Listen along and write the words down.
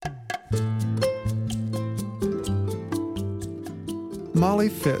Molly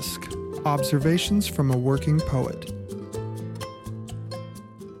Fisk, Observations from a Working Poet.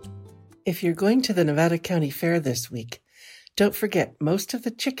 If you're going to the Nevada County Fair this week, don't forget most of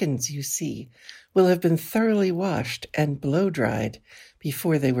the chickens you see will have been thoroughly washed and blow-dried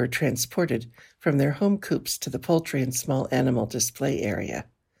before they were transported from their home coops to the poultry and small animal display area.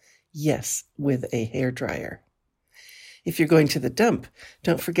 Yes, with a hairdryer. If you're going to the dump,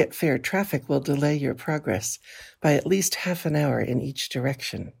 don't forget fair traffic will delay your progress by at least half an hour in each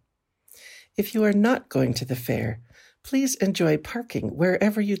direction. If you are not going to the fair, please enjoy parking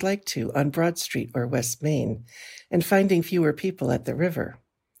wherever you'd like to on Broad Street or West Main and finding fewer people at the river.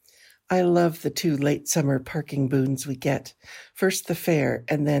 I love the 2 late summer parking boons we get, first the fair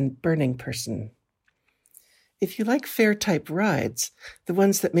and then Burning Person. If you like fair-type rides, the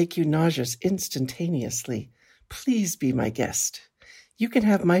ones that make you nauseous instantaneously, please be my guest. You can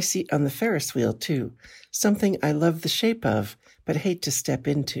have my seat on the Ferris wheel, too, something I love the shape of, but hate to step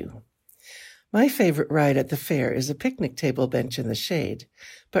into. My favorite ride at the fair is a picnic table bench in the shade,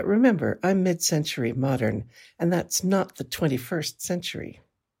 but remember, I'm mid-century modern, and that's not the 21st century.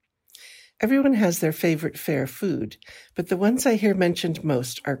 Everyone has their favorite fair food, but the ones I hear mentioned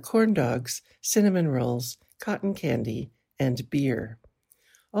most are corn dogs, cinnamon rolls, cotton candy, and beer.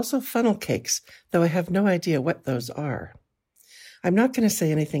 Also funnel cakes, though I have no idea what those are. I'm not going to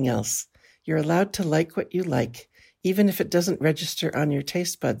say anything else. You're allowed to like what you like, even if it doesn't register on your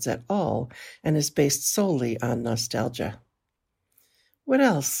taste buds at all and is based solely on nostalgia. What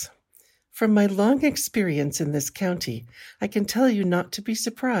else? From my long experience in this county, I can tell you not to be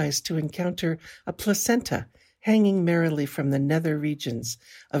surprised to encounter a placenta hanging merrily from the nether regions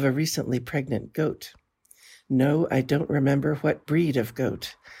of a recently pregnant goat. No, I don't remember what breed of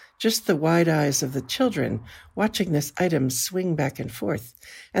goat. Just the wide eyes of the children watching this item swing back and forth,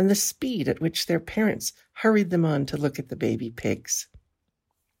 and the speed at which their parents hurried them on to look at the baby pigs.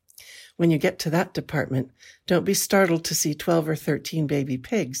 When you get to that department, don't be startled to see 12 or 13 baby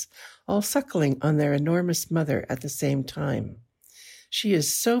pigs all suckling on their enormous mother at the same time. She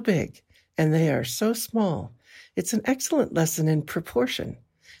is so big, and they are so small. It's an excellent lesson in proportion.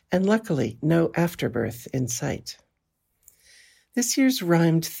 And luckily, no afterbirth in sight. This year's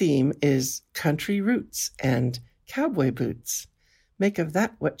rhymed theme is country roots and cowboy boots. Make of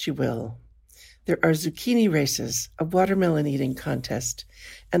that what you will. There are zucchini races, a watermelon eating contest,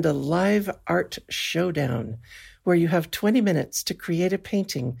 and a live art showdown where you have 20 minutes to create a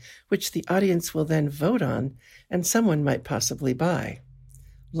painting which the audience will then vote on and someone might possibly buy.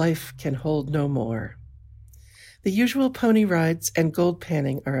 Life can hold no more. The usual pony rides and gold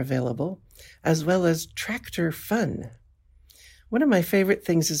panning are available, as well as tractor fun. One of my favorite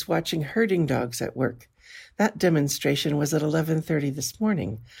things is watching herding dogs at work. That demonstration was at 11:30 this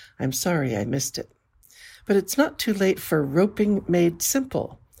morning. I'm sorry I missed it. But it's not too late for Roping Made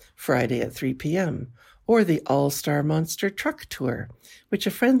Simple, Friday at 3 p.m., or the All-Star Monster Truck Tour, which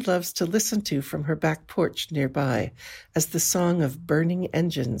a friend loves to listen to from her back porch nearby as the song of burning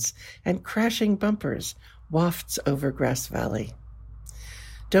engines and crashing bumpers wafts over Grass Valley.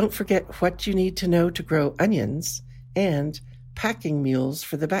 Don't forget what you need to know to grow onions and packing mules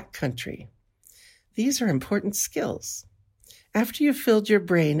for the backcountry. These are important skills. After you've filled your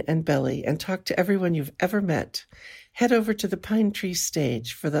brain and belly and talked to everyone you've ever met, head over to the Pine Tree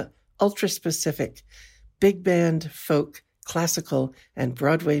stage for the ultra-specific big band, folk, classical, and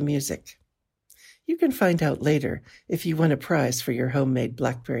Broadway music. You can find out later if you won a prize for your homemade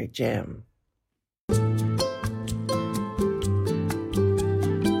blackberry jam.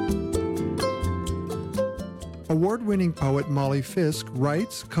 Award-winning poet Molly Fisk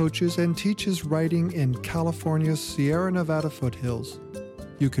writes, coaches, and teaches writing in California's Sierra Nevada foothills.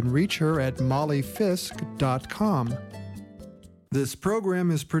 You can reach her at mollyfisk.com. This program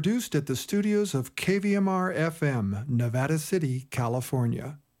is produced at the studios of KVMR-FM, Nevada City,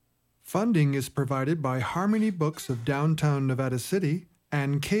 California. Funding is provided by Harmony Books of downtown Nevada City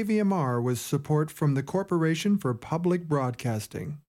and KVMR with support from the Corporation for Public Broadcasting.